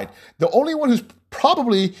all lied. The only one who's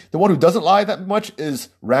probably the one who doesn't lie that much is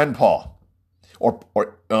Rand Paul. Or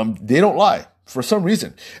they don't lie for some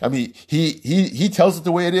reason. I mean, he tells it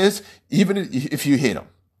the way it is, even if you hate him.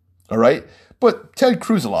 All right? But Ted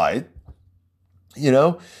Cruz lied. Mitch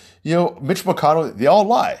McConnell, they all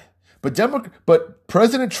lie. But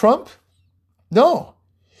President Trump, no.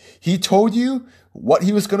 He told you what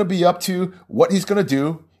he was going to be up to, what he's going to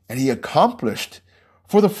do, and he accomplished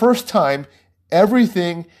for the first time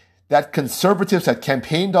everything that conservatives had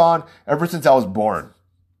campaigned on ever since I was born.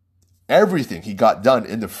 Everything he got done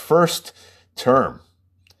in the first term.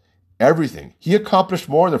 Everything. He accomplished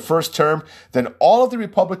more in the first term than all of the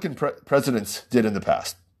Republican presidents did in the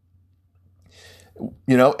past.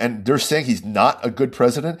 And they're saying he's not a good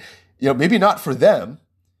president. Maybe not for them,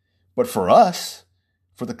 but for us,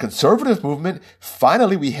 for the conservative movement,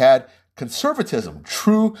 finally we had conservatism,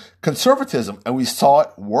 true conservatism, and we saw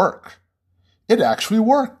it work. It actually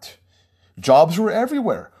worked. Jobs were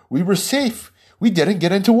everywhere. We were safe. We didn't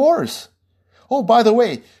get into wars. Oh, by the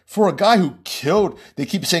way, for a guy who killed, they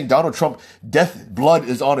keep saying Donald Trump, blood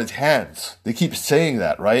is on his hands. They keep saying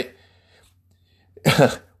that, right?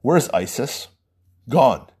 Where's ISIS?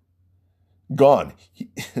 Gone.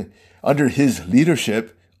 Under his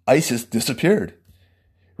leadership, ISIS disappeared,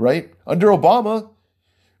 right? Under Obama,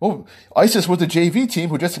 ISIS was the JV team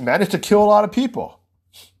who just managed to kill a lot of people.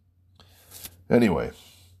 Anyway,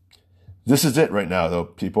 this is it right now, though,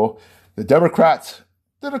 people. The Democrats,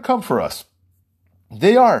 they're going to come for us.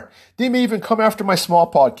 They are. They may even come after my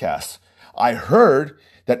small podcasts. I heard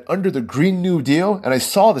that under the Green New Deal, and I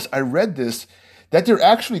saw this, I read this, that they're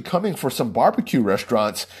actually coming for some barbecue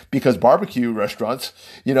restaurants because barbecue restaurants,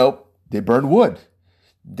 they burn wood.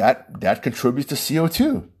 That contributes to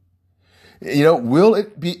CO2. Will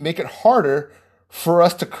it make it harder for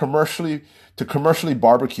us to commercially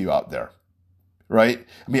barbecue out there? Right?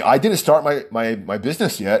 I mean, I didn't start my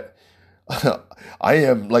business yet. I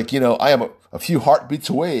am a few heartbeats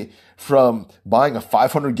away from buying a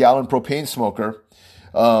 500-gallon propane smoker.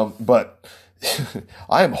 But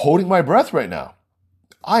I am holding my breath right now.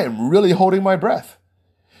 I am really holding my breath.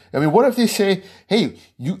 I mean, what if they say, hey,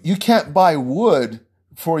 you can't buy wood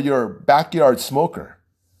for your backyard smoker?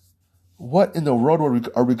 What in the world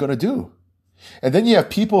are we going to do? And then you have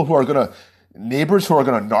people neighbors who are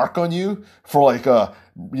going to narc on you for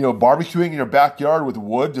barbecuing in your backyard with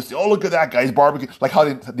wood. Just, oh, look at that guy's barbecue. Like how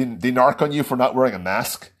they narc on you for not wearing a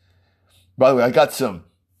mask. By the way, I got some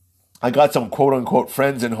quote unquote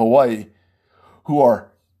friends in Hawaii who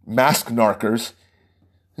are mask narkers.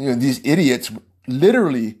 These idiots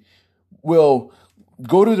literally will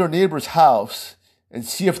go to their neighbor's house and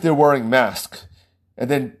see if they're wearing masks and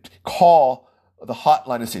then call the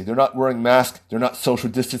hotline and say they're not wearing masks, they're not social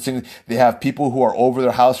distancing, they have people who are over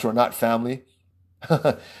their house who are not family.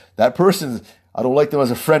 That person, I don't like them as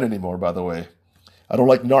a friend anymore, by the way. I don't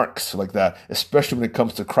like narcs like that, especially when it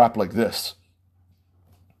comes to crap like this.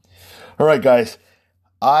 All right, guys,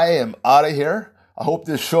 I am out of here. I hope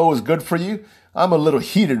this show was good for you. I'm a little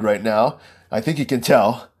heated right now. I think you can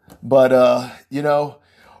tell. But,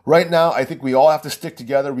 right now, I think we all have to stick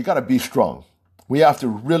together. We got to be strong. We have to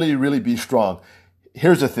really, really be strong.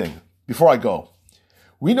 Here's the thing. Before I go,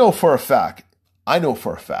 I know for a fact,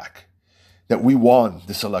 that we won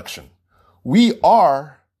this election. We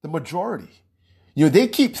are the majority. They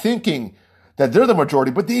keep thinking that they're the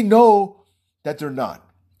majority, but they know that they're not.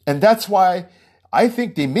 And that's why I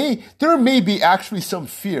think there may be actually some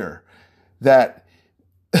fear that,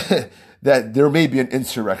 that there may be an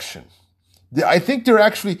insurrection. I think there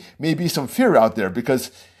actually may be some fear out there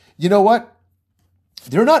because, you know what?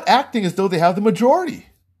 They're not acting as though they have the majority.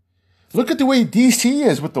 Look at the way DC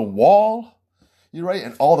is with the wall, you're right,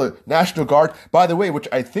 and all the National Guard, by the way, which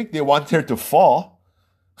I think they want there to fall.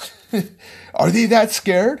 Are they that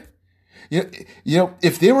scared?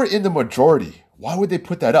 If they were in the majority, why would they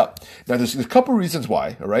put that up? Now, there's a couple reasons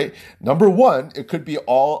why, all right? Number one, it could be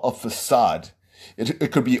all a facade.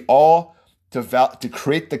 It could be all to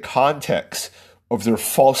create the context of their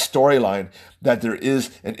false storyline that there is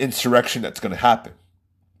an insurrection that's going to happen,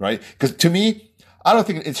 right? Because to me, I don't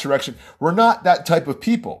think an insurrection, we're not that type of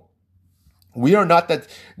people. We are not that,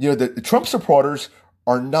 the Trump supporters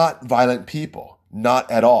are not violent people,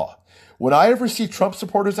 not at all. When I ever see Trump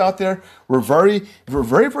supporters out there, we're very,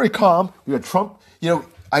 very calm. We have Trump,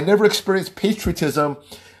 I never experienced patriotism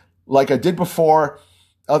like I did before,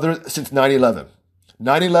 since 9/11.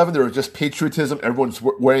 9/11, there was just patriotism. Everyone's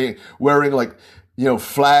wearing like,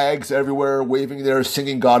 flags everywhere, waving there,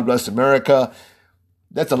 singing God Bless America.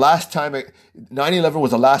 That's the last time 9/11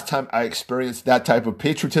 was the last time I experienced that type of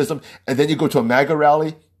patriotism. And then you go to a MAGA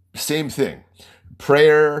rally, same thing.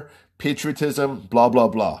 Prayer, patriotism, blah, blah,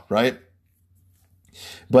 blah, right?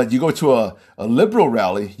 But you go to a liberal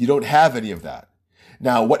rally, you don't have any of that.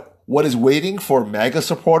 Now, what is waiting for MAGA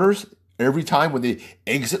supporters every time when they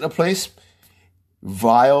exit a place?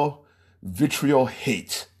 Vile, vitriol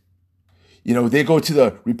hate. They go to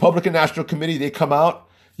the Republican National Committee, they come out,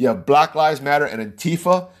 you have Black Lives Matter and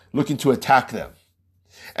Antifa looking to attack them.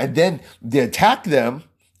 And then they attack them,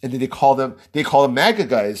 and then they call the MAGA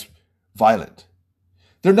guys violent.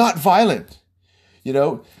 They're not violent.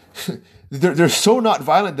 They're so not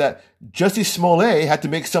violent that Jussie Smollett had to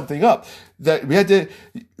make something up.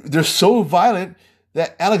 They're so violent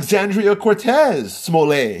that Alexandria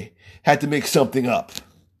Cortez-Smollett had to make something up.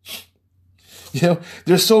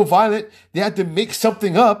 They're so violent, they had to make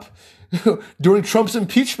something up during Trump's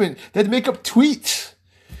impeachment. They had to make up tweets.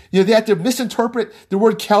 They had to misinterpret the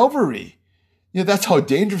word Calvary. That's how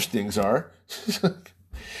dangerous things are.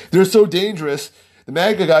 They're so dangerous. The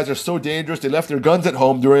MAGA guys are so dangerous, they left their guns at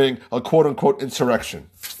home during a quote-unquote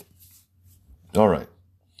insurrection. All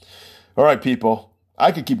right, people.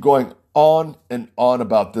 I could keep going on and on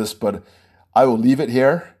about this, but I will leave it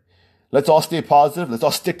here. Let's all stay positive. Let's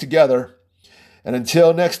all stick together. And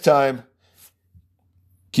until next time,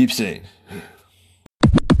 keep singing.